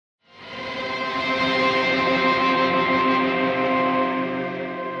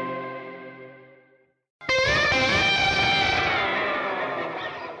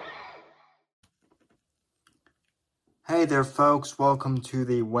Hey there, folks. Welcome to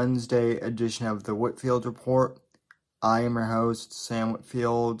the Wednesday edition of the Whitfield Report. I am your host, Sam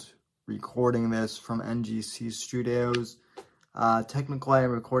Whitfield, recording this from NGC Studios. Technically,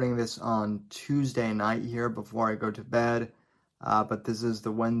 I'm recording this on Tuesday night here before I go to bed, but this is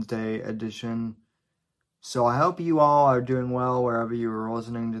the Wednesday edition. So I hope you all are doing well wherever you are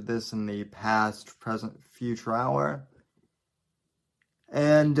listening to this in the past, present, future hour.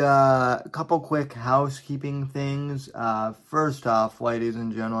 And a couple quick housekeeping things. First off, ladies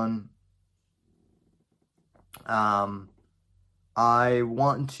and gentlemen, I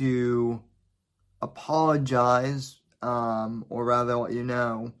want to apologize, or rather let you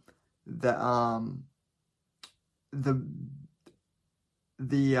know that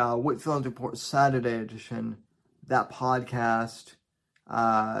the Whitfield Report Saturday edition, that podcast,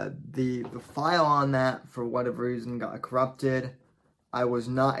 the file on that for whatever reason got corrupted. I was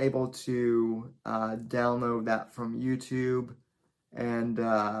not able to download that from YouTube, and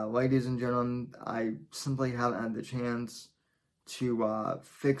ladies and gentlemen, I simply haven't had the chance to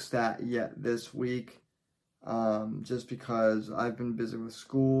fix that yet this week, just because I've been busy with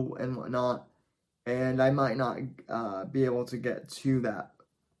school and whatnot, and I might not be able to get to that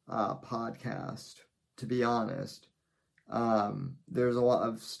podcast, to be honest. There's a lot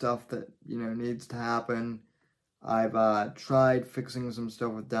of stuff that, needs to happen. I've tried fixing some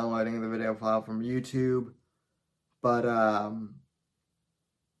stuff with downloading the video file from YouTube, but,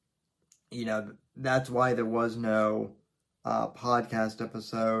 that's why there was no podcast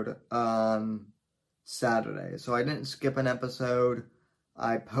episode on Saturday. So I didn't skip an episode.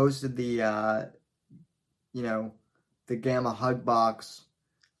 I posted the Gamma Hug Box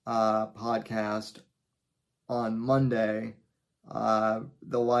podcast on Monday.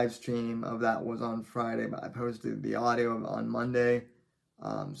 The live stream of that was on Friday, but I posted the audio on Monday.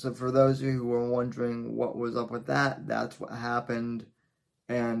 So for those of you who were wondering what was up with that, that's what happened.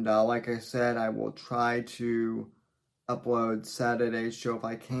 And like I said, I will try to upload Saturday's show if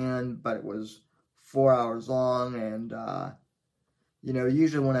I can, but it was 4 hours long. And,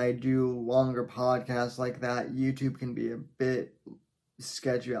 usually when I do longer podcasts like that, YouTube can be a bit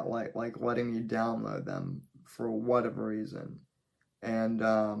sketchy at like letting me download them for whatever reason. And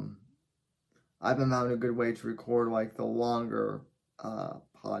I've been having a good way to record like the longer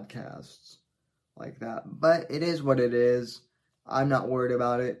podcasts like that. But it is what it is. I'm not worried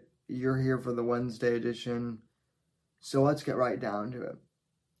about it. You're here for the Wednesday edition. So let's get right down to it.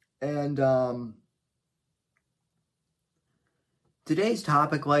 And today's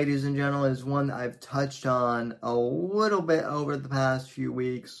topic, ladies and gentlemen, is one that I've touched on a little bit over the past few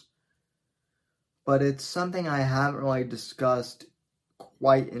weeks. But it's something I haven't really discussed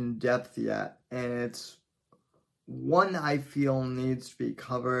quite in depth yet, and it's one I feel needs to be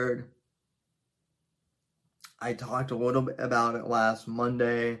covered. I talked a little bit about it last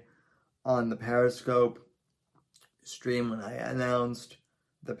Monday on the Periscope stream when I announced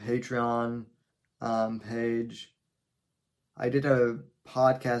the Patreon page. I did a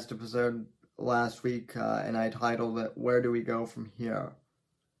podcast episode last week, and I titled it, "Where Do We Go From Here?"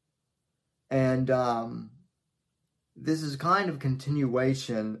 And this is kind of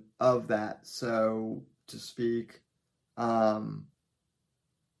continuation of that, so to speak. And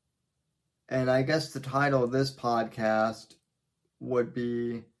I guess the title of this podcast would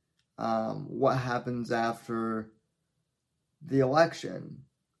be what happens after the election.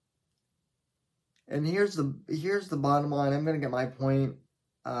 And here's the bottom line. I'm going to get my point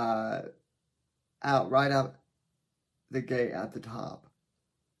out the gate at the top.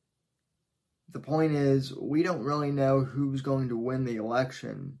 The point is, we don't really know who's going to win the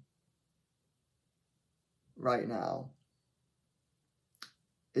election right now.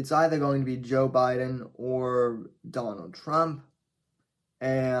 It's either going to be Joe Biden or Donald Trump.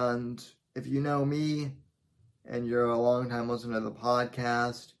 And if you know me, and you're a long-time listener to the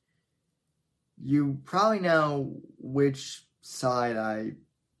podcast, you probably know which side I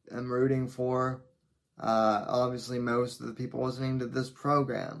am rooting for. Obviously, most of the people listening to this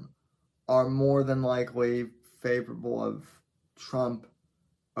program are more than likely favorable of Trump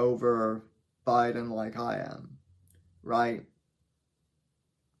over Biden like I am, right?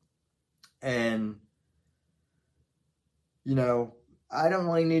 And, I don't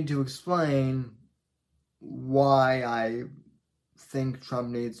really need to explain why I think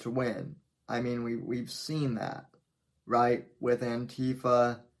Trump needs to win. I mean, we've seen that, right? With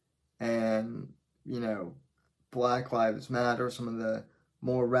Antifa and, Black Lives Matter, some of the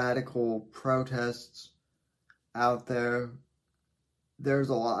more radical protests out there. There's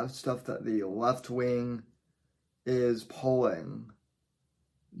a lot of stuff that the left wing is pulling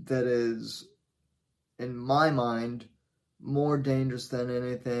that is, in my mind, more dangerous than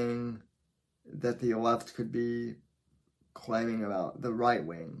anything that the left could be claiming about the right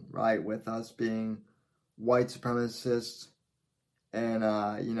wing, right? With us being white supremacists and,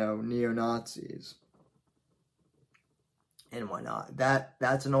 neo-Nazis and whatnot.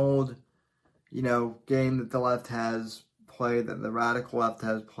 That's an old, game that the left has played, that the radical left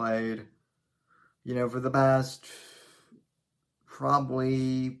has played, for the past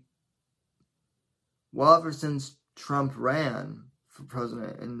probably, ever since Trump ran for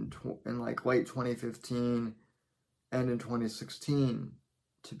president in like late 2015 and in 2016,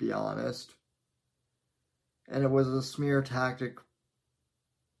 to be honest. And it was a smear tactic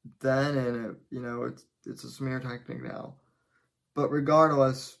then, and it's a smear tactic now. But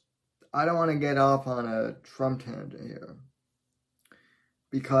regardless, I don't want to get off on a Trump tangent here,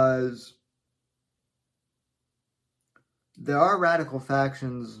 because there are radical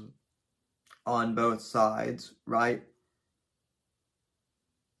factions on both sides, right?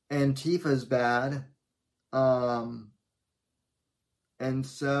 Antifa's bad, and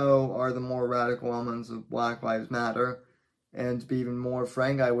so are the more radical elements of Black Lives Matter. And to be even more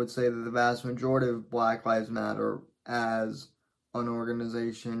frank, I would say that the vast majority of Black Lives Matter as an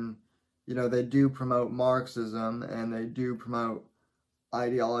organization, they do promote Marxism, and they do promote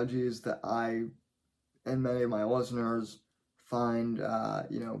ideologies that I and many of my listeners find,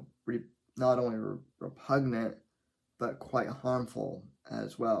 not only repugnant, but quite harmful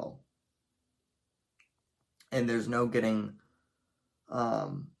as well. And there's no getting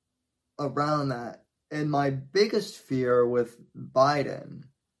around that. And my biggest fear with Biden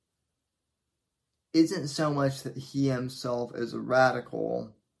isn't so much that he himself is a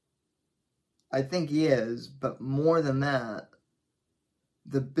radical. I think he is, but more than that,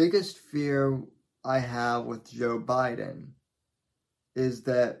 the biggest fear I have with Joe Biden is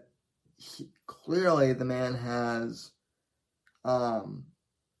that clearly the man has,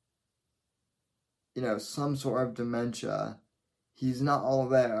 some sort of dementia. He's not all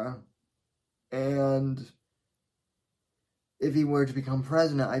there. And if he were to become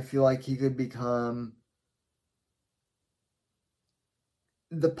president, I feel like he could become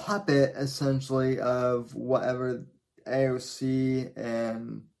the puppet, essentially, of whatever AOC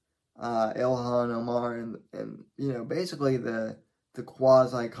and Ilhan Omar and basically the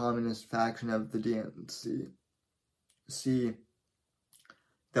quasi-communist faction of the DNC.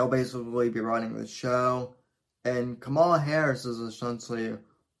 They'll basically be running the show, and Kamala Harris is essentially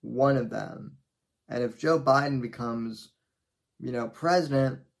one of them. And if Joe Biden becomes,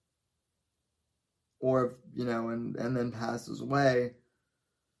 president, or, and then passes away,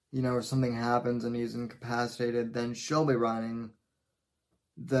 or something happens and he's incapacitated, then she'll be running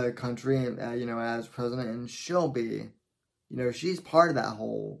the country, as president, and she'll be, she's part of that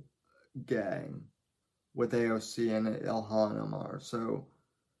whole gang with AOC and Ilhan Omar. So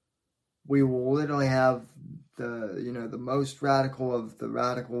we will literally have the most radical of the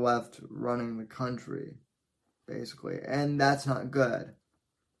radical left running the country, basically, and that's not good.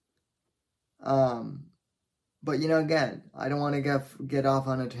 But again, I don't want to get off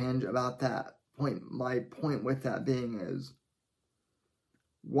on a tangent about that point. My point with that being is,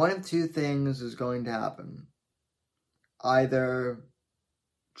 one of two things is going to happen. Either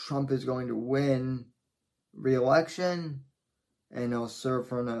Trump is going to win re-election, and he'll serve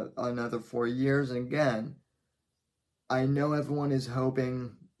for another 4 years. And again, I know everyone is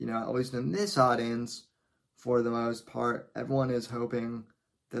hoping, at least in this audience, for the most part, everyone is hoping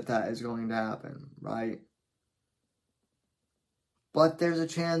that is going to happen, right? But there's a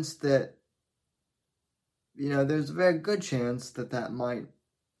chance that, there's a very good chance that might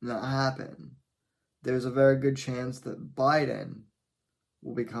not happen. There's a very good chance that Biden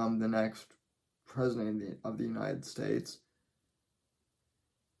will become the next president of the United States.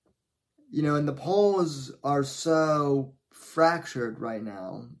 And the polls are so fractured right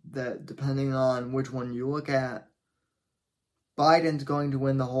now that depending on which one you look at, Biden's going to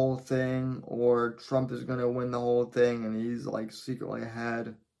win the whole thing, or Trump is going to win the whole thing, and he's secretly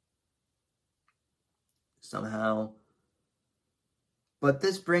ahead somehow. But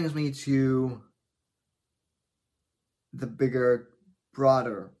this brings me to the bigger,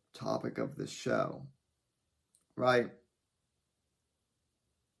 broader topic of this show, right?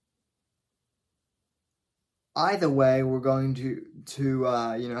 Either way, we're going to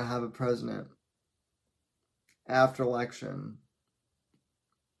have a president after election,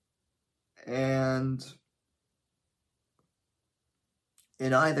 and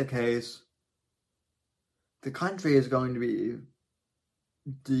in either case, the country is going to be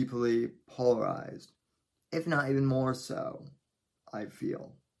deeply polarized, if not even more so, I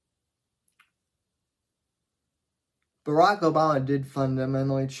feel. Barack Obama did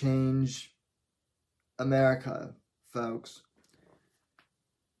fundamentally change America, folks.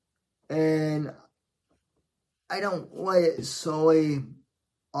 And I don't lay it solely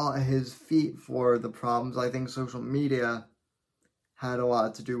at his feet for the problems. I think social media had a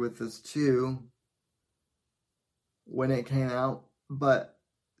lot to do with this too when it came out. But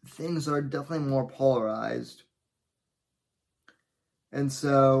things are definitely more polarized. And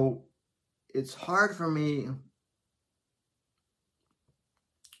so it's hard for me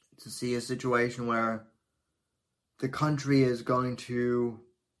to see a situation where the country is going to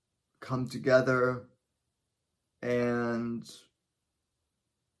come together and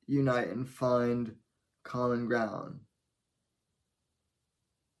unite and find common ground.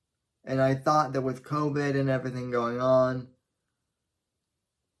 And I thought that with COVID and everything going on,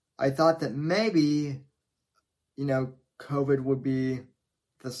 I thought that maybe, COVID would be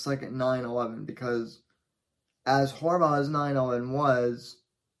the second 9/11, because as horrible as 9/11 was,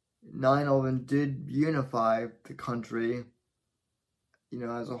 9/11 did unify the country,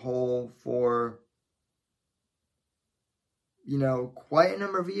 as a whole for, quite a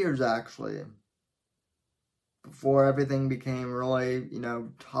number of years, actually. Before everything became really,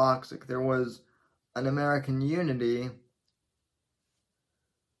 toxic. There was an American unity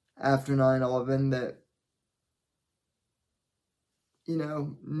after 9/11 that,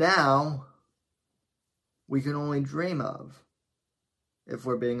 now we can only dream of, if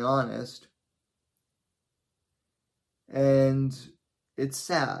we're being honest. And it's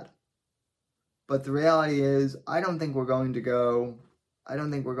sad. But the reality is, I don't think we're going to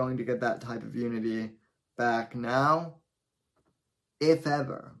get that type of unity back now, if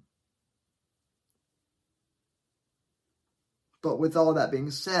ever. But with all that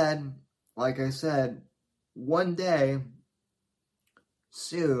being said, like I said, one day,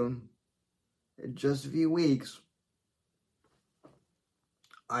 soon, in just a few weeks,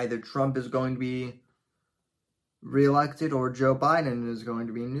 either Trump is going to be reelected or Joe Biden is going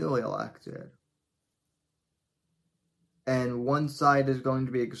to be newly elected. And one side is going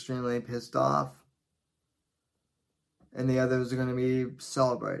to be extremely pissed off, and the others are going to be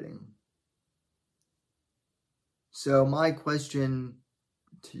celebrating. So my question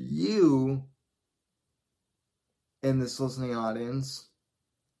to you in this listening audience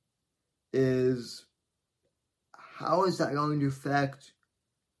is, how is that going to affect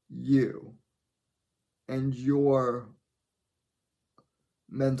you and your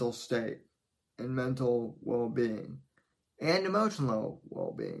mental state and mental well-being and emotional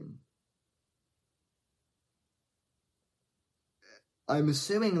well-being? I'm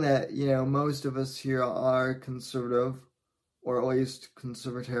assuming that, most of us here are conservative, or at least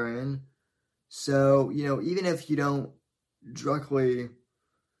conservatarian. So, even if you don't directly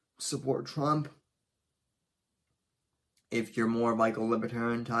support Trump, if you're more like a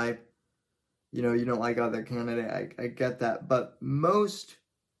libertarian type, you don't like other candidate, I get that. But most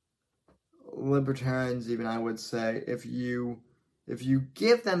libertarians, even, I would say, if you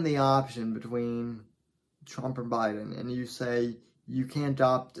give them the option between Trump or Biden, and you say you can't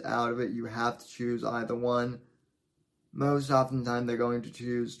opt out of it, you have to choose either one, most oftentimes they're going to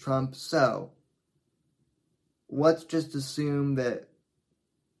choose Trump. So let's just assume that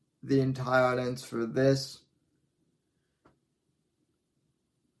the entire audience for this,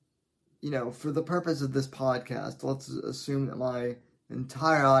 for the purpose of this podcast, let's assume that my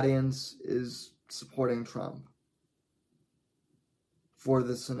entire audience is supporting Trump for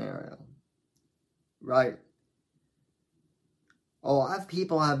this scenario, right? A lot of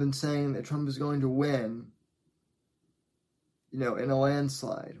people have been saying that Trump is going to win, in a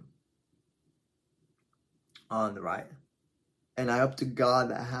landslide on the right. And I hope to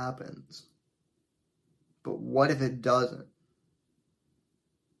God that happens. But what if it doesn't?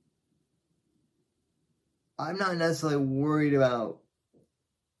 I'm not necessarily worried about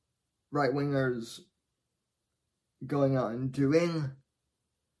right-wingers going out and doing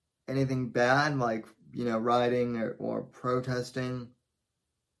anything bad, like, rioting or protesting.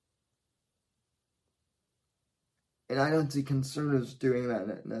 And I don't see conservatives doing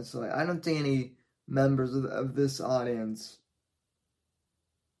that necessarily. I don't see any members of this audience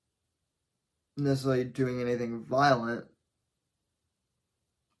necessarily doing anything violent.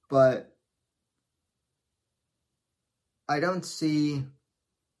 But I don't see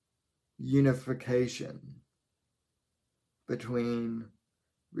unification between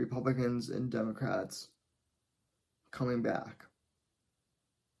Republicans and Democrats coming back.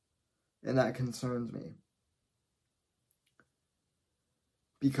 And that concerns me.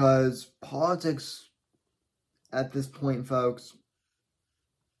 Because politics, at this point, folks,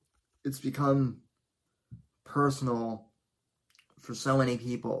 it's become personal for so many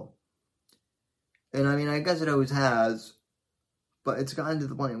people. And I mean, I guess it always has, but it's gotten to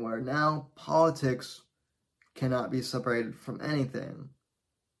the point where now politics cannot be separated from anything.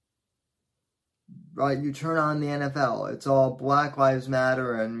 Right? You turn on the NFL, it's all Black Lives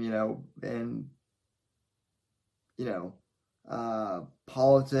Matter and,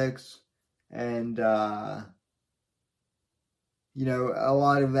 politics and, a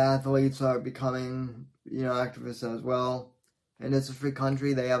lot of athletes are becoming, activists as well. And it's a free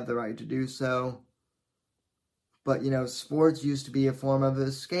country, they have the right to do so. But, sports used to be a form of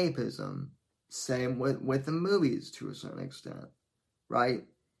escapism. Same with the movies to a certain extent, right?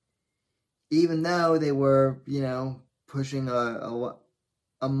 Even though they were, pushing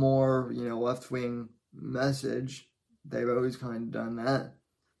a more, left-wing message, they've always kind of done that.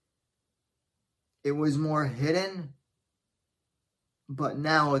 It was more hidden, but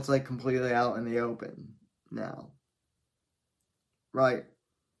now it's like completely out in the open now. Right?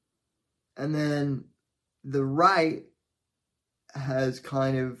 And then the right has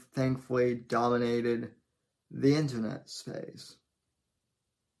kind of thankfully dominated the internet space,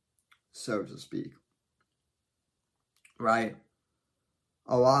 so to speak. Right?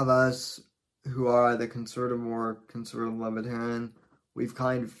 A lot of us who are either conservative or conservative libertarian, we've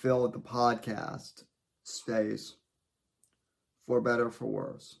kind of filled the podcast space, for better or for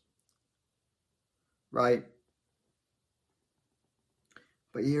worse. Right?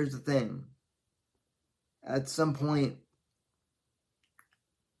 But here's the thing. At some point,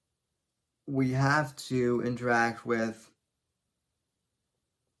 we have to interact with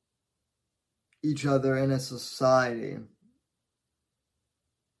each other in a society.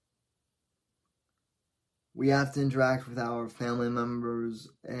 We have to interact with our family members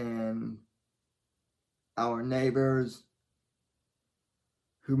and our neighbors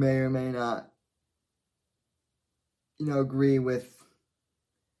who may or may not, agree with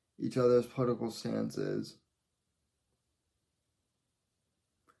each other's political stances.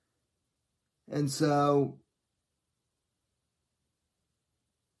 And so,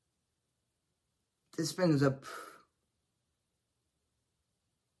 this brings up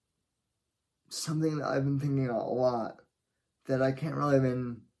something that I've been thinking about a lot, that I can't really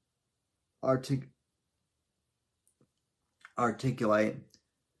even articulate,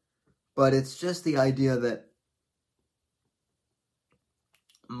 but it's just the idea that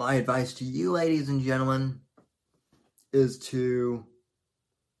my advice to you, ladies and gentlemen, is to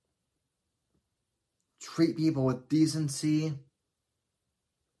treat people with decency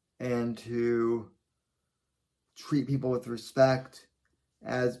and to treat people with respect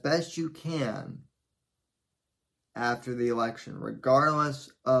as best you can after the election,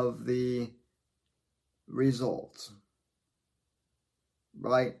 regardless of the results.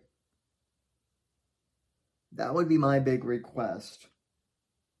 Right? That would be my big request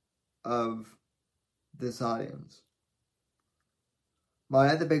of this audience. My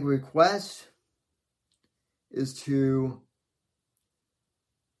other big request is to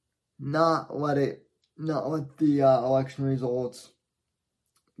not let the election results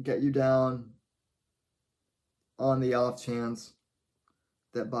get you down on the off chance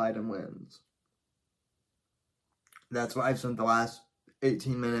that Biden wins. That's what I've spent the last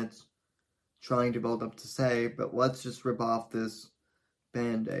 18 minutes trying to build up to say, but let's just rip off this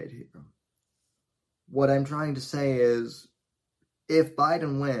Band-Aid here. What I'm trying to say is, if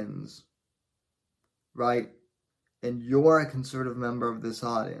Biden wins, right, and you're a conservative member of this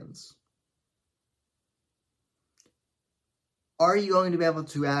audience, are you going to be able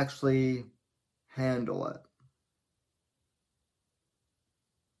to actually handle it?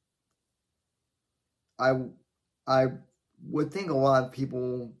 I would think a lot of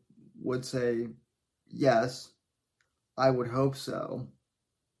people would say yes. I would hope so.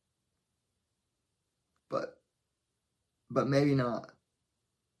 But maybe not.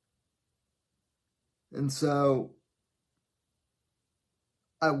 And so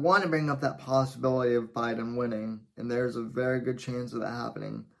I want to bring up that possibility of Biden winning, and there's a very good chance of that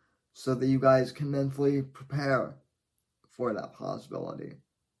happening, so that you guys can mentally prepare for that possibility.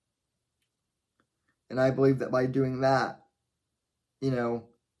 And I believe that by doing that,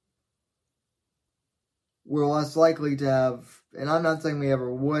 we're less likely to have, and I'm not saying we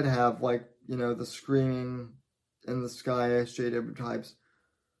ever would have, the screaming in the sky SJW types,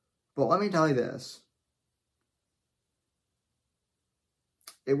 but let me tell you this.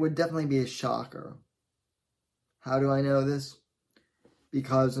 It would definitely be a shocker. How do I know this?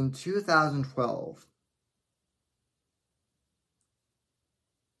 Because in 2012,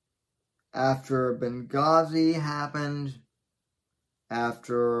 after Benghazi happened,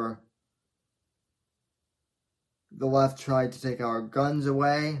 after the left tried to take our guns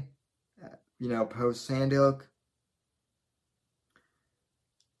away, post Sandy Hook.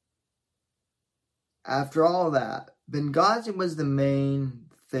 After all of that, Benghazi was the main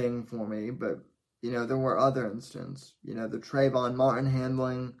thing for me, but, there were other instances. The Trayvon Martin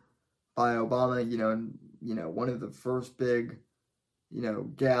handling by Obama, one of the first big,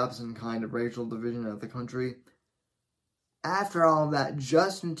 gaps in kind of racial division of the country. After all of that,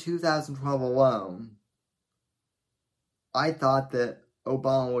 just in 2012 alone, I thought that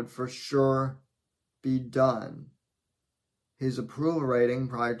Obama would for sure be done. His approval rating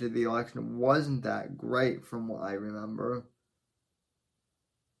prior to the election wasn't that great from what I remember.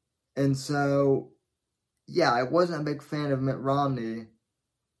 And so, yeah, I wasn't a big fan of Mitt Romney,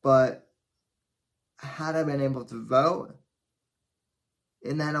 but had I been able to vote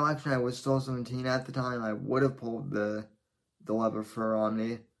in that election, I was still 17 at the time, I would have pulled the lever for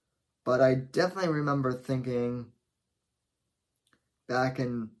Romney. But I definitely remember thinking back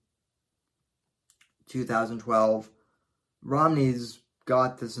in 2012, Romney's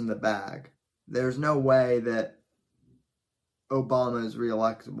got this in the bag. There's no way that Obama is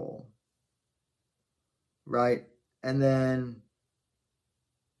reelectable. Right? And then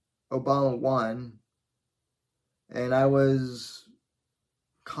Obama won, and I was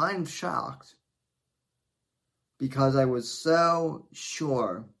kind of shocked because I was so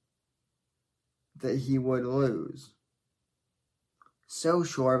sure that he would lose. So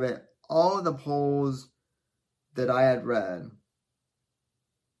sure of it. All of the polls that I had read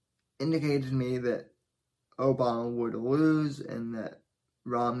indicated to me that Obama would lose and that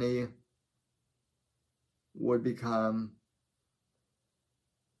Romney would become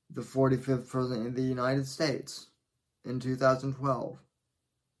the 45th president of the United States in 2012.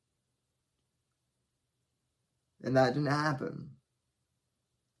 And that didn't happen.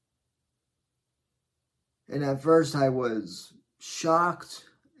 And at first I was shocked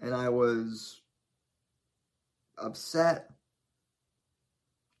and I was upset,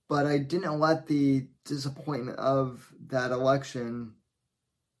 but I didn't let the disappointment of that election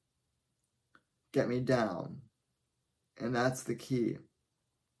get me down. And that's the key.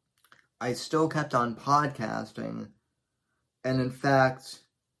 I still kept on podcasting, and in fact,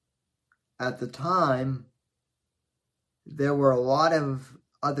 at the time, there were a lot of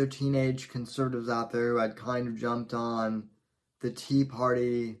other teenage conservatives out there who had kind of jumped on the Tea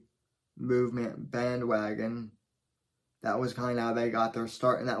Party movement bandwagon. That was kind of how they got their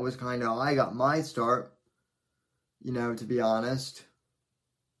start, and that was kind of how I got my start, to be honest.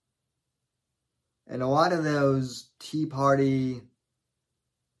 And a lot of those Tea Party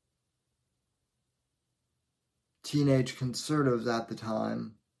teenage conservatives at the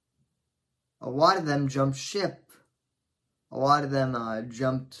time, a lot of them jumped ship. A lot of them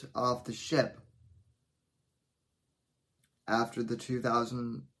jumped off the ship after the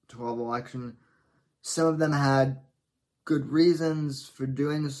 2012 election. Some of them had good reasons for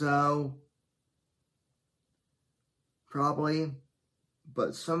doing so, probably,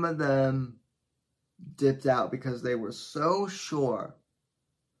 but some of them dipped out because they were so sure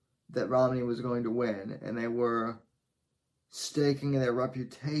that Romney was going to win, and they were staking their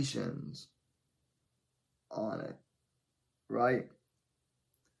reputations on it. Right?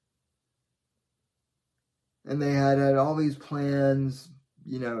 And they had all these plans,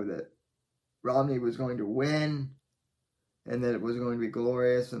 that Romney was going to win and that it was going to be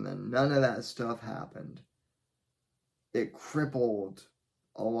glorious, and then none of that stuff happened. It crippled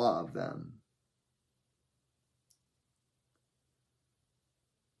a lot of them.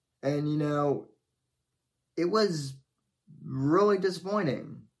 And, it was really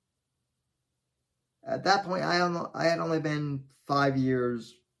disappointing. At that point, I had only been 5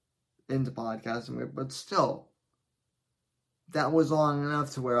 years into podcasting, but still, that was long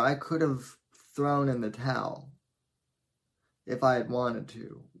enough to where I could have thrown in the towel if I had wanted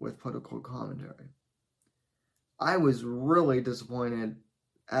to with political commentary. I was really disappointed,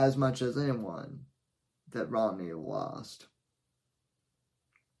 as much as anyone, that Romney lost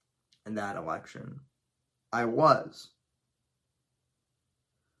in that election. I was.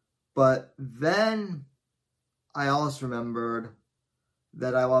 But then I also remembered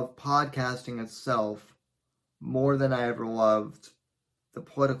that I love podcasting itself more than I ever loved the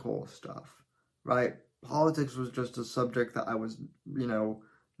political stuff, right? Politics was just a subject that I was,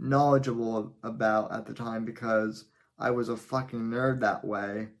 knowledgeable about at the time because I was a fucking nerd that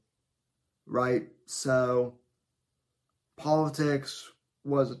way, right? So, politics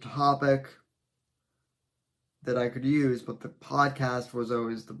was a topic that I could use, but the podcast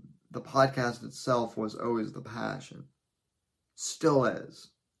itself was always the passion. Still is.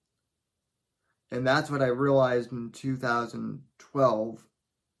 And that's what I realized in 2012.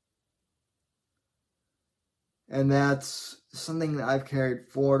 And that's something that I've carried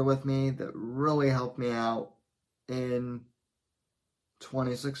forward with me that really helped me out in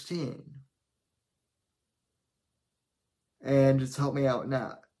 2016. And it's helped me out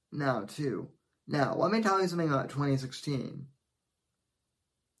now too. Now, let me tell you something about 2016.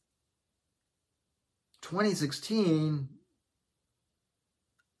 2016,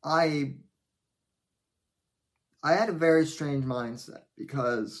 I had a very strange mindset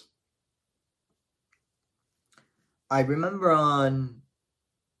because I remember on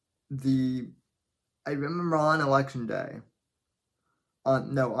election day,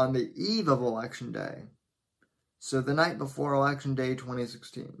 on the eve of election day, so the night before election day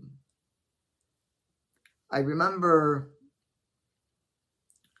 2016, I remember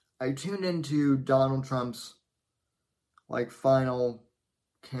I tuned into Donald Trump's final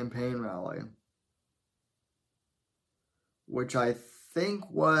campaign rally, which I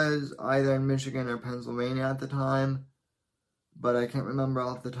think was either in Michigan or Pennsylvania at the time, but I can't remember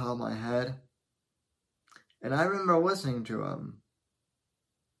off the top of my head. And I remember listening to him.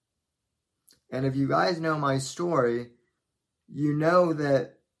 And if you guys know my story, you know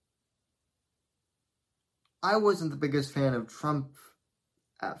that I wasn't the biggest fan of Trump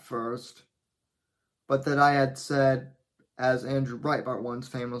at first, but that I had said, as Andrew Breitbart once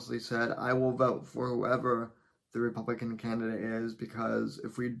famously said, I will vote for whoever the Republican candidate is, because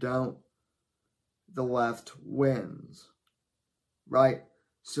if we don't, the left wins. Right?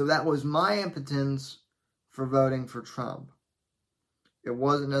 So that was my impotence for voting for Trump. It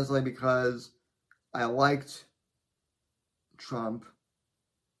wasn't necessarily because I liked Trump.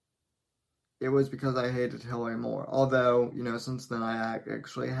 It was because I hated Hillary more. Although, since then I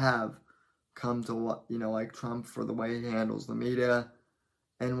actually have come to, like Trump for the way he handles the media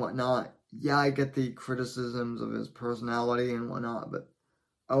and whatnot. Yeah, I get the criticisms of his personality and whatnot, but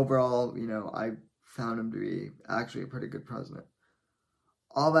overall, I found him to be actually a pretty good president.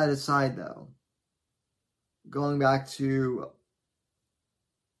 All that aside, though, going back to,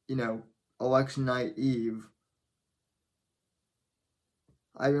 election night eve,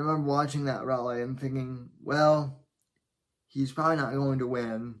 I remember watching that rally and thinking, well, he's probably not going to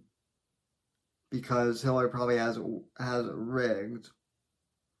win because Hillary probably has it rigged.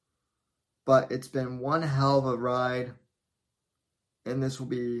 But it's been one hell of a ride, and this will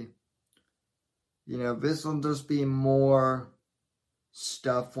be, this will just be more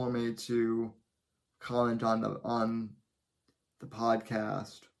stuff for me to comment on the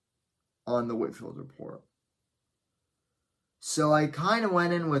podcast, on the Whitfield Report. So I kind of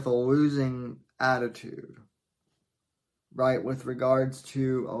went in with a losing attitude, right, with regards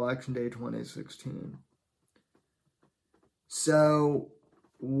to Election Day 2016. So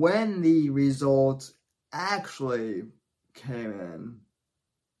when the results actually came in,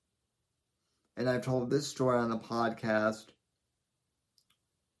 and I've told this story on the podcast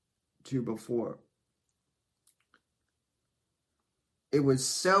too before, it was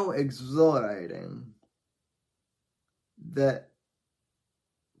so exhilarating that,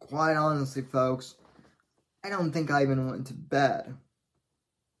 quite honestly, folks, I don't think I even went to bed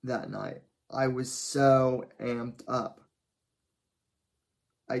that night. I was so amped up.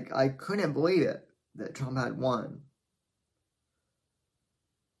 I couldn't believe it that Trump had won.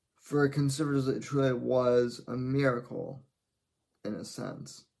 For conservatives, it truly was a miracle, in a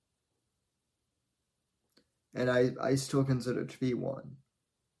sense. And I still consider it to be one.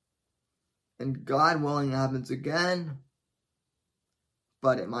 And God willing, it happens again,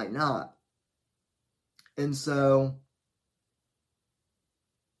 but it might not. And so,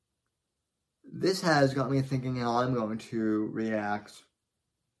 this has got me thinking how I'm going to react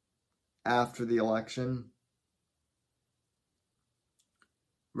after the election.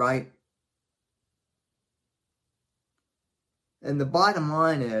 Right? And the bottom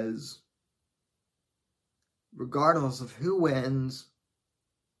line is, regardless of who wins,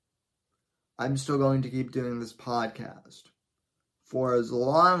 I'm still going to keep doing this podcast for as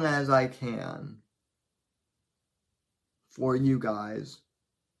long as I can for you guys,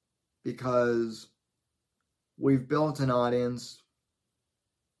 because we've built an audience,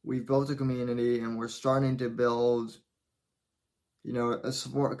 we've built a community, and we're starting to build, a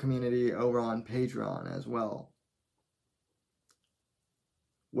support community over on Patreon as well,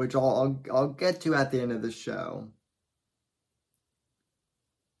 which I'll get to at the end of the show.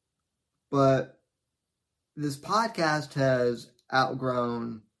 But this podcast has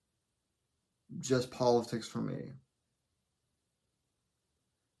outgrown just politics for me.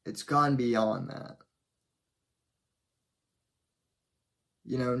 It's gone beyond that.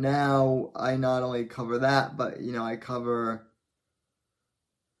 now I not only cover that, but, I cover,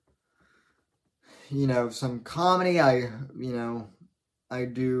 some comedy. I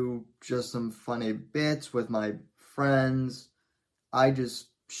do just some funny bits with my friends. I just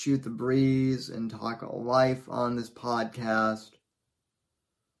shoot the breeze and talk about life on this podcast.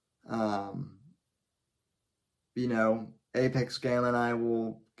 Apex Gamma and I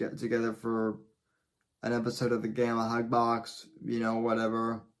will get together for an episode of the Gamma Hug Box,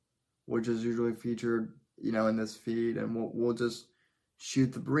 whatever, which is usually featured, in this feed, and we'll just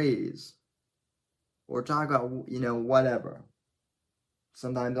shoot the breeze or talk about, whatever.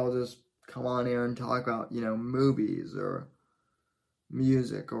 Sometimes I'll just come on here and talk about, movies or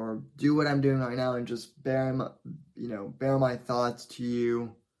music, or do what I'm doing right now and just bear my thoughts to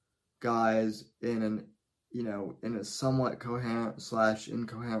you guys in a somewhat coherent /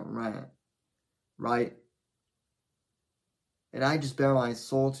 incoherent rant, right? And I just bare my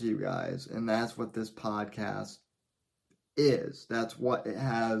soul to you guys, and that's what this podcast is. That's what it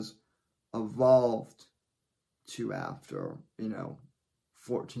has evolved to after,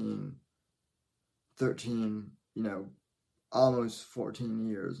 14, 13, almost 14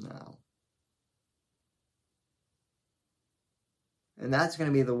 years now. And that's going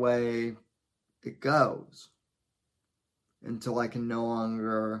to be the way it goes until I can no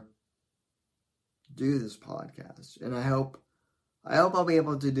longer do this podcast. And I hope I'll be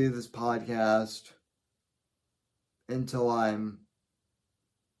able to do this podcast until I'm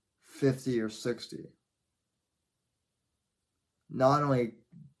 50 or 60. Not only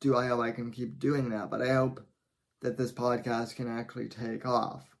do I hope I can keep doing that, but I hope that this podcast can actually take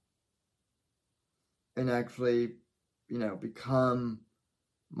off and actually, become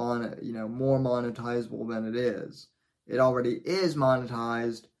more monetizable than it is. It already is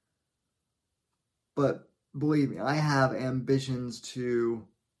monetized, but believe me, I have ambitions to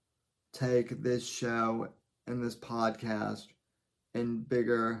take this show and this podcast in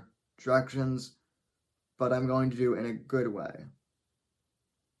bigger directions, but I'm going to do it in a good way.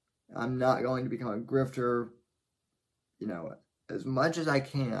 I'm not going to become a grifter, as much as I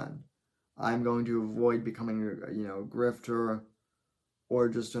can. I'm going to avoid becoming a grifter or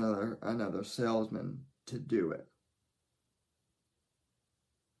just another salesman to do it.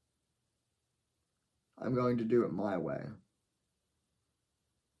 I'm going to do it my way.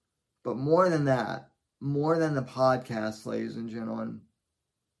 But more than that, more than the podcast, ladies and gentlemen,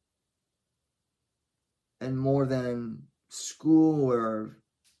 and more than school or,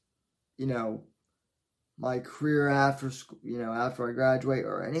 my career after school, after I graduate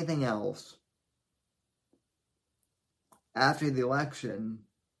or anything else, after the election,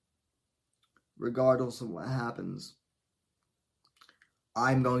 regardless of what happens,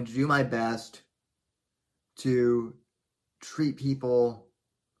 I'm going to do my best to treat people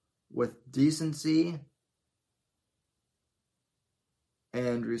with decency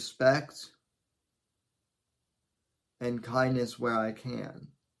and respect and kindness where I can.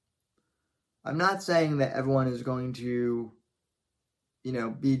 I'm not saying that everyone is going to,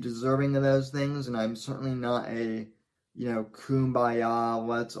 be deserving of those things, and I'm certainly not a, kumbaya,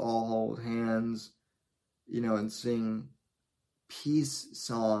 let's all hold hands, and sing peace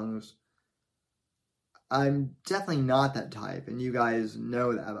songs. I'm definitely not that type, and you guys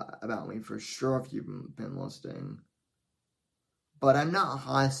know that about me for sure if you've been listening. But I'm not a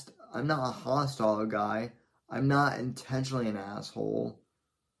hostile guy. I'm not intentionally an asshole.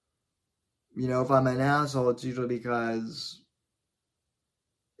 If I'm an asshole, it's usually because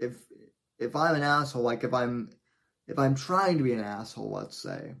if I'm an asshole, like if I'm trying to be an asshole, let's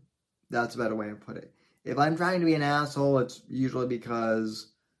say, that's a better way to put it. If I'm trying to be an asshole, it's usually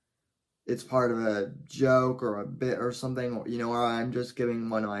because it's part of a joke or a bit or something, or I'm just giving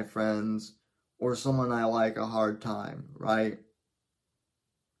one of my friends or someone I like a hard time, right?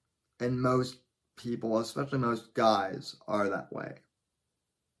 And most people, especially most guys, are that way.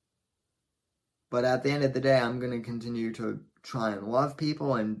 But at the end of the day, I'm going to continue to try and love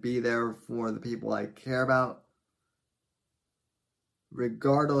people and be there for the people I care about,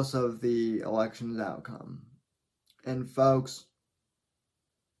 regardless of the election's outcome. And folks,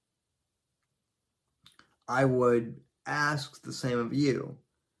 I would ask the same of you.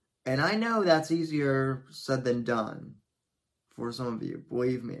 And I know that's easier said than done for some of you,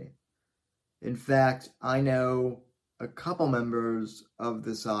 believe me. In fact, I know a couple members of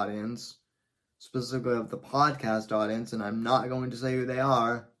this audience, specifically of the podcast audience, and I'm not going to say who they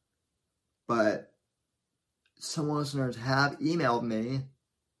are, but some listeners have emailed me,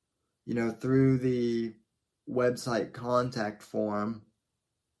 through the website contact form,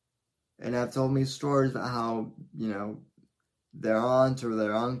 and have told me stories about how, their aunt or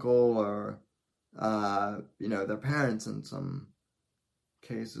their uncle or, their parents in some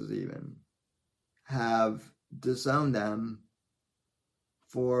cases even, have disowned them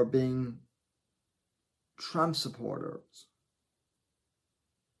for being Trump supporters.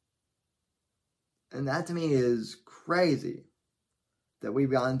 And that to me is crazy, that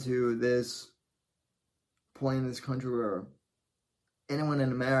we've gotten to this point in this country where anyone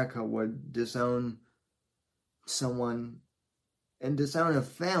in America would disown someone and disown a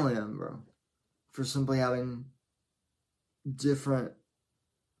family member for simply having different,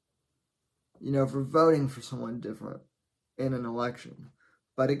 for voting for someone different in an election.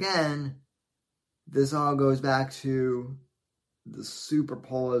 But again, this all goes back to the super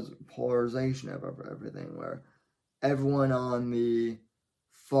polarization of everything, where everyone on the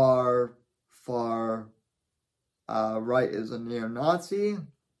far right is a neo-Nazi,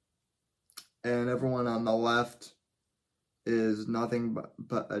 and everyone on the left is nothing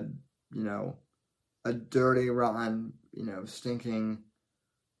but a dirty, rotten, stinking,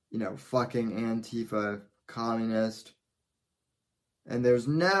 fucking Antifa communist. And there's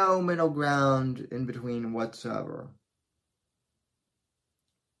no middle ground in between whatsoever.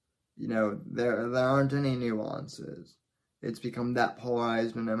 There aren't any nuances. It's become that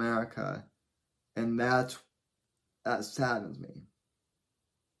polarized in America, and that saddens me.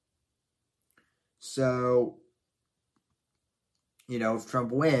 So, if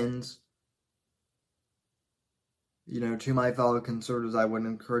Trump wins, to my fellow conservatives, I would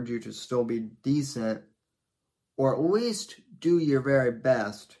encourage you to still be decent, or at least do your very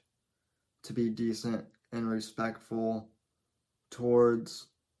best to be decent and respectful towards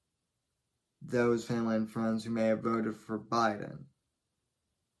those family and friends who may have voted for Biden.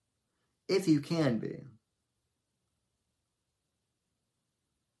 If you can be.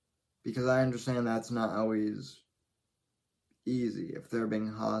 Because I understand that's not always easy if they're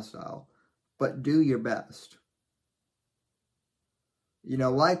being hostile. But do your best.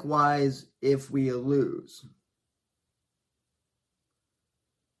 Likewise, if we lose,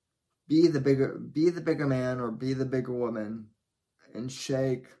 be the bigger man or be the bigger woman and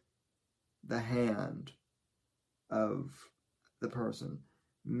shake the hand of the person.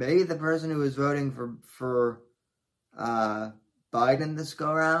 Maybe the person who is voting for Biden this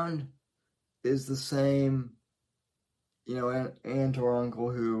go around is the same, aunt or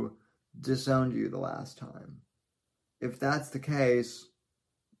uncle who disowned you the last time. If that's the case,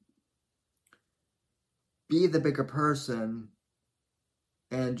 be the bigger person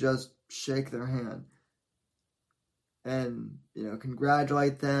and just shake their hand. And,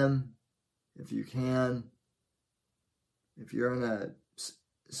 congratulate them if you can. If you're in a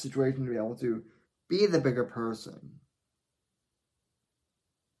situation to be able to, be the bigger person.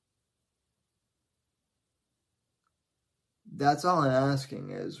 That's all I'm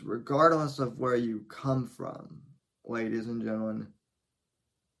asking is, regardless of where you come from, ladies and gentlemen,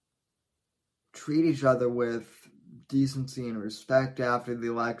 treat each other with decency and respect after the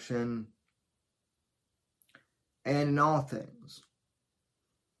election, and in all things.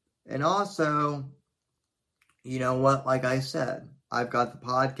 And also, like I said, I've got the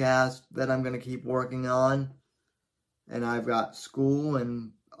podcast that I'm going to keep working on, and I've got school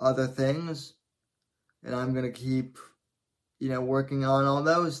and other things, and I'm going to keep, working on all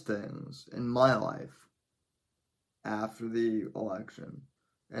those things in my life after the election.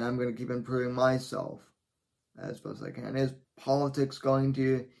 And I'm going to keep improving myself as best I can. Is politics going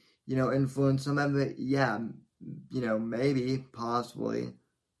to, influence some of it? Yeah, maybe, possibly.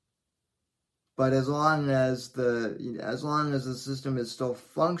 But as long as the system is still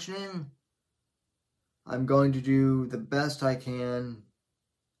functioning, I'm going to do the best I can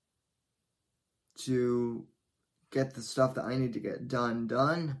to get the stuff that I need to get done,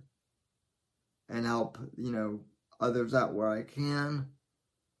 and help, others out where I can.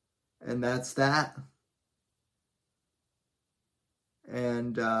 And that's that.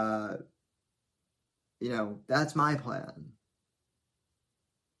 And, that's my plan.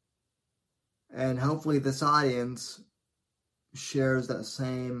 And hopefully this audience shares that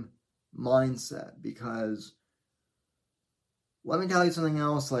same mindset, because let me tell you something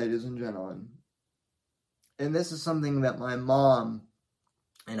else, ladies and gentlemen. And this is something that my mom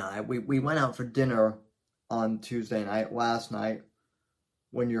and I, we went out for dinner on Tuesday night, last night,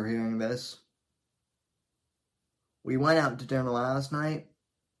 when you're hearing this. We went out to dinner last night,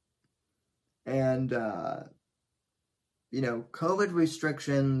 and, COVID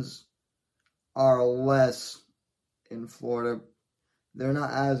restrictions are less in Florida. They're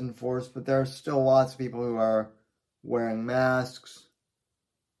not as enforced, but there are still lots of people who are wearing masks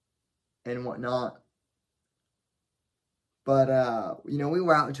and whatnot. But we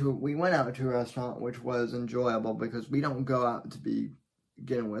went out to a restaurant, which was enjoyable because we don't go out to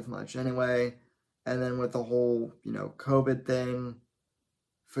begin with much anyway. And then with the whole, COVID thing,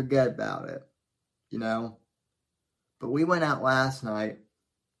 forget about it, But we went out last night,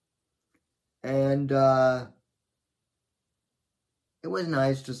 and it was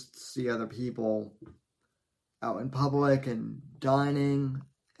nice just to see other people out in public and dining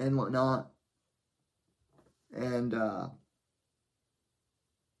and whatnot. And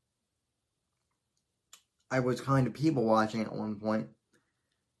I was kind of people watching at one point.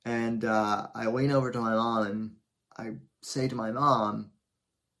 And I lean over to my mom and I say to my mom,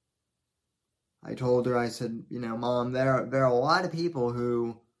 I told her, I said, Mom, there are a lot of people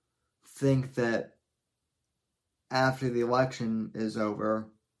who think that after the election is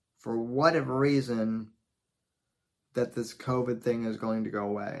over, for whatever reason, that this COVID thing is going to go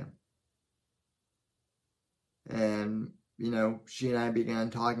away. And, she and I began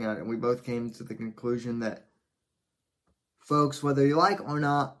talking about it, and we both came to the conclusion that, folks, whether you like it or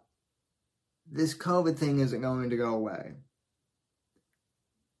not, this COVID thing isn't going to go away.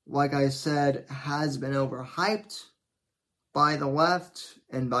 Like I said, has been overhyped by the left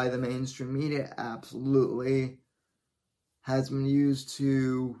and by the mainstream media, absolutely. Has been used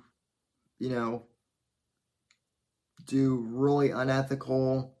to, do really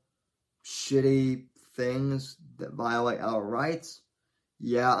unethical, shitty things that violate our rights.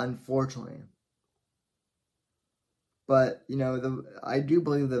 Yeah, unfortunately. But, I do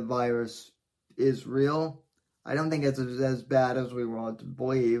believe the virus is real. I don't think it's as bad as we want to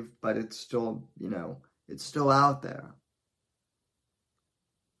believe, but it's still, it's still out there.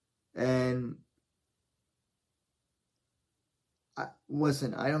 And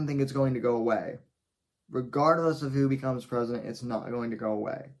listen, I don't think it's going to go away. Regardless of who becomes president, it's not going to go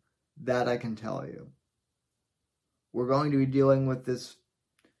away. That I can tell you. We're going to be dealing with this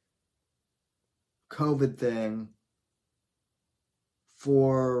COVID thing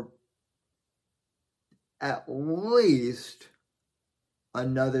for at least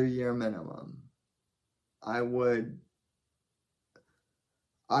another year minimum. I would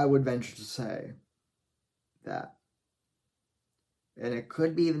venture to say that. And it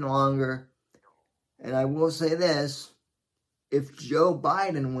could be even longer. And I will say this, if Joe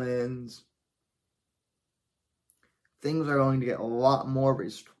Biden wins, things are going to get a lot more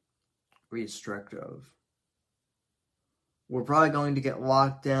restrictive. We're probably going to get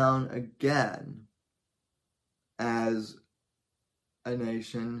locked down again as a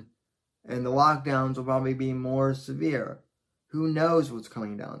nation, and the lockdowns will probably be more severe. Who knows what's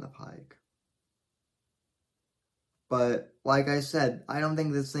coming down the pike? But like I said, I don't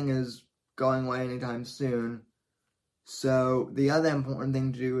think this thing is going away anytime soon. So the other important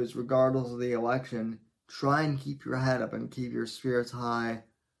thing to do is, regardless of the election, try and keep your head up and keep your spirits high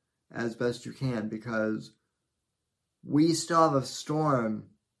as best you can, because we still have a storm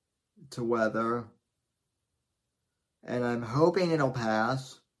to weather, and I'm hoping it'll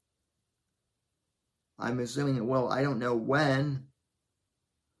pass. I'm assuming it will. I don't know when,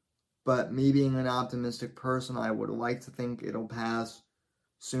 but me being an optimistic person, I would like to think it'll pass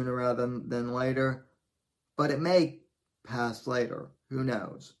sooner rather than later. But it may pass later. Who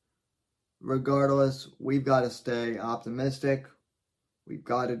knows? Regardless, we've got to stay optimistic. We've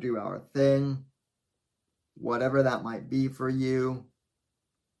got to do our thing, whatever that might be for you.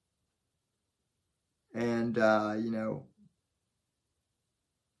 And,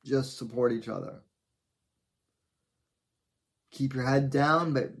 just support each other. Keep your head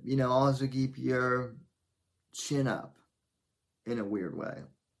down, but, also keep your chin up in a weird way.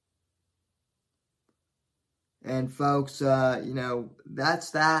 And folks,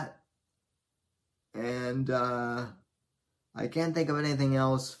 that's that. And, I can't think of anything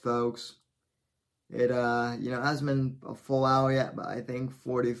else, folks. It, hasn't been a full hour yet, but I think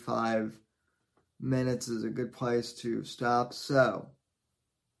 45 minutes is a good place to stop. So,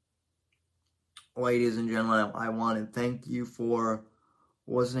 ladies and gentlemen, I want to thank you for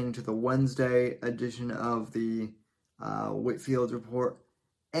listening to the Wednesday edition of the Whitfield Report.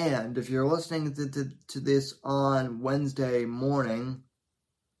 And if you're listening to this on Wednesday morning,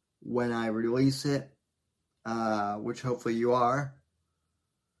 when I release it, which hopefully you are,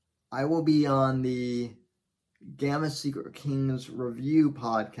 I will be on the Gamma Secret Kings review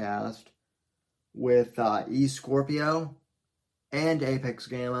podcast with E Scorpio and Apex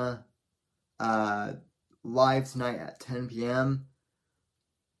Gamma live tonight at 10 p.m.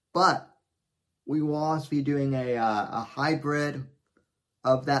 But we will also be doing a hybrid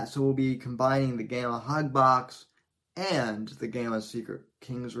of that, so we'll be combining the Gamma Hug Box and the Gamma Secret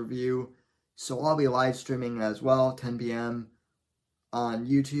Kings review. So I'll be live streaming as well, 10 p.m. on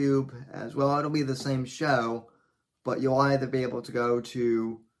YouTube as well. It'll be the same show, but you'll either be able to go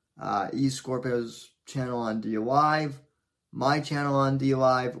to E Scorpio's channel on D Live, my channel on D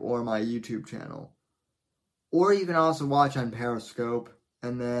Live, or my YouTube channel. Or you can also watch on Periscope,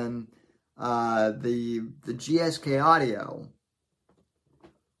 and then the GSK audio,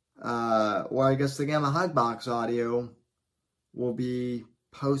 or I guess the Gamma Hugbox audio, will be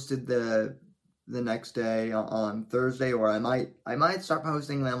posted the next day on Thursday, or I might start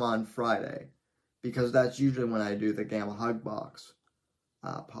posting them on Friday, because that's usually when I do the Gamma Hugbox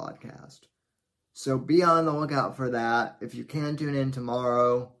podcast. So be on the lookout for that. If you can tune in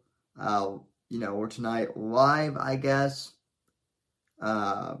tomorrow, or tonight live, I guess,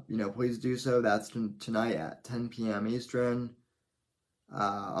 please do so. That's tonight at 10 p.m. Eastern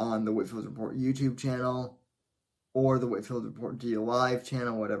on the Whitfield Report YouTube channel or the Whitfield Report D Live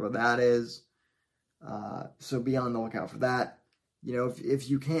channel, whatever that is. So be on the lookout for that. If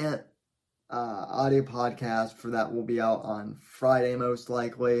you can't, audio podcast for that will be out on Friday most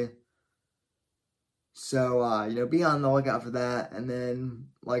likely. So, be on the lookout for that. And then,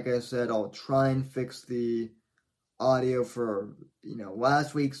 like I said, I'll try and fix the audio for,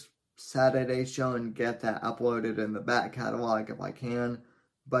 last week's Saturday show and get that uploaded in the back catalog if I can.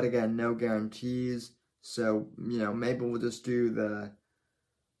 But again, no guarantees. So, maybe we'll just do the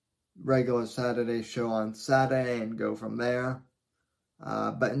regular Saturday show on Saturday and go from there.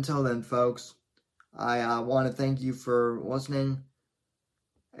 But until then, folks, I want to thank you for listening.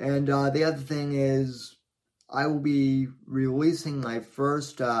 And the other thing is, I will be releasing my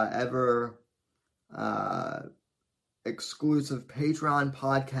first ever exclusive Patreon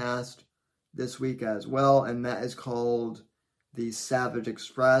podcast this week as well, and that is called The Savage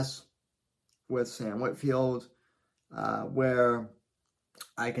Express with Sam Whitfield, where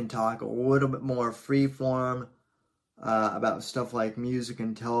I can talk a little bit more freeform about stuff like music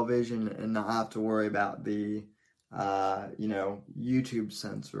and television and not have to worry about the YouTube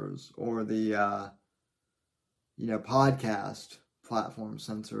censors or the, podcast platform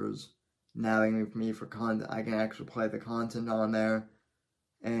censors nagging me for content. I can actually play the content on there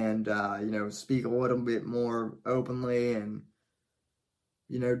and, speak a little bit more openly and,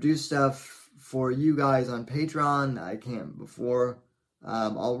 do stuff for you guys on Patreon that I can't before.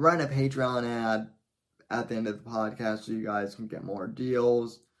 I'll run a Patreon ad at the end of the podcast so you guys can get more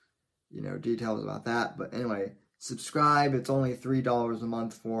deals, details about that. But anyway, subscribe. It's only $3 a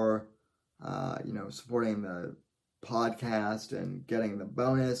month for, supporting the podcast and getting the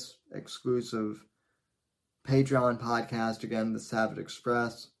bonus exclusive Patreon podcast, again, The Savage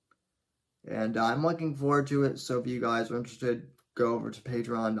Express. And I'm looking forward to it. So if you guys are interested, go over to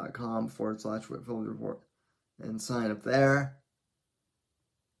patreon.com/Whitfield Report and sign up there.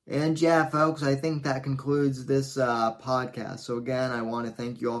 And yeah, folks, I think that concludes this podcast. So again, I want to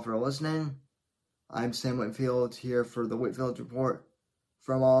thank you all for listening. I'm Sam Whitfield here for the Whitfield Report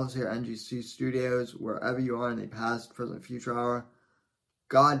from all of us here at NGC Studios, wherever you are in the past, present, future hour.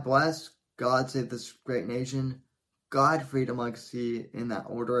 God bless, God save this great nation, God, freedom, legacy, in that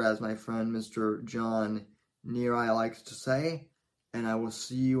order, as my friend Mr. John Neary likes to say. And I will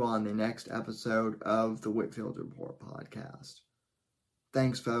see you on the next episode of the Whitfield Report podcast.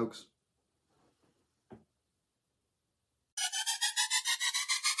 Thanks, folks.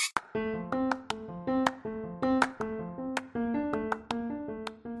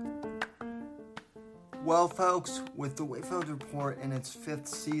 Well, folks, with the Whitfield Report in its 5th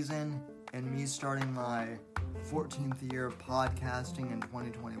season and me starting my 14th year of podcasting in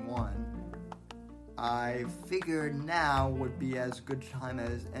 2021, I figured now would be as good time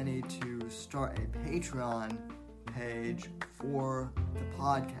as any to start a Patreon page for the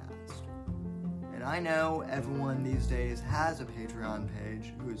podcast. And I know everyone these days has a Patreon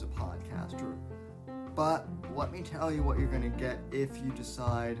page who is a podcaster, but let me tell you what you're going to get if you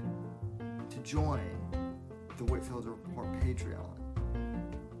decide to join the Whitfield Report Patreon.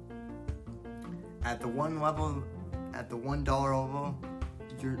 At the $1 level,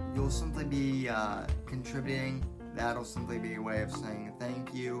 you'll simply be contributing. That'll simply be a way of saying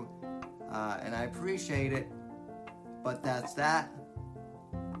thank you, and I appreciate it. But that's that.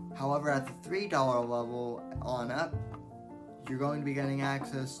 However, at the $3 level on up, you're going to be getting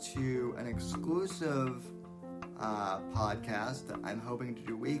access to an exclusive podcast that I'm hoping to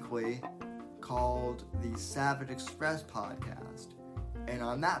do weekly called the Savage Express podcast. And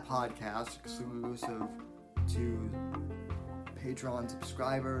on that podcast, exclusive to Patreon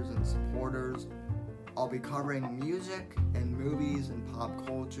subscribers and supporters, I'll be covering music and movies and pop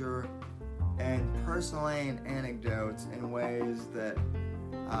culture and personally and anecdotes in ways that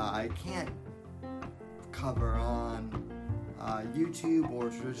I can't cover on YouTube or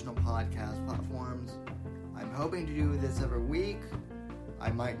traditional podcast platforms. I'm hoping to do this every week. I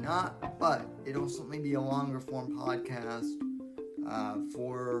might not, but it'll certainly be a longer form podcast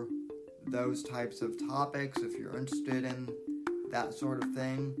for those types of topics if you're interested in that sort of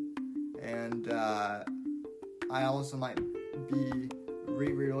thing. And I also might be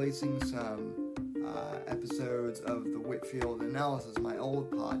re-releasing some episodes of the Whitfield Analysis, my old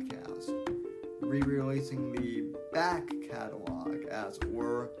podcast, re-releasing the back catalog, as it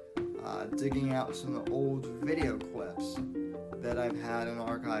were, digging out some old video clips that I've had in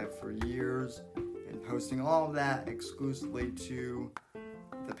archive for years and posting all of that exclusively to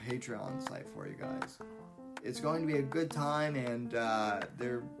the Patreon site for you guys. It's going to be a good time, and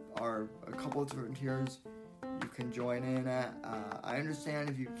there are a couple of different tiers you can join in at. I understand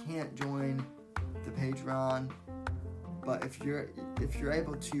if you can't join the Patreon, but if you're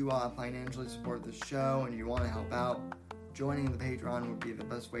able to financially support the show and you want to help out, joining the Patreon would be the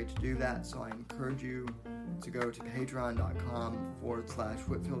best way to do that. So I encourage you to go to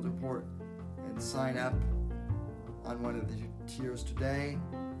patreon.com/Whitfield Report and sign up on one of the tiers today.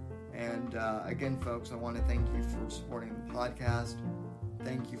 And again, folks, I want to thank you for supporting the podcast.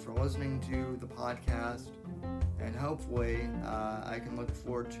 Thank you for listening to the podcast. And hopefully, I can look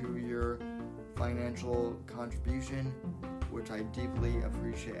forward to your financial contribution, which I deeply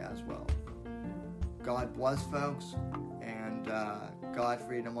appreciate as well. God bless, folks, and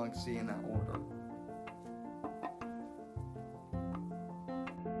Godspeed amongst thee in that order.